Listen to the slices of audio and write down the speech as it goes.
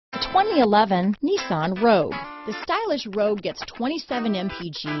2011 Nissan Rogue. The stylish Rogue gets 27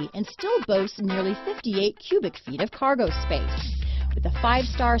 mpg and still boasts nearly 58 cubic feet of cargo space. With a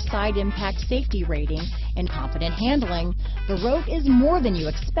 5-star side impact safety rating and confident handling, the Rogue is more than you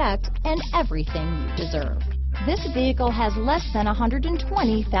expect and everything you deserve. This vehicle has less than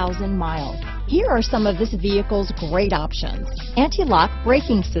 120,000 miles. Here are some of this vehicle's great options: anti-lock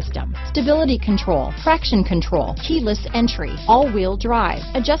braking system, stability control, traction control, keyless entry, all-wheel drive,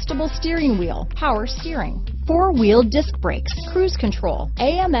 adjustable steering wheel, power steering, 4-wheel disc brakes, cruise control,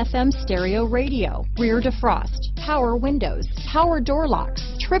 AM/FM stereo radio, rear defrost, power windows, power door locks,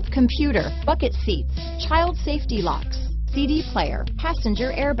 trip computer, bucket seats, child safety locks, CD player,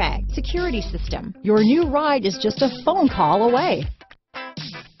 passenger airbag, security system. Your new ride is just a phone call away.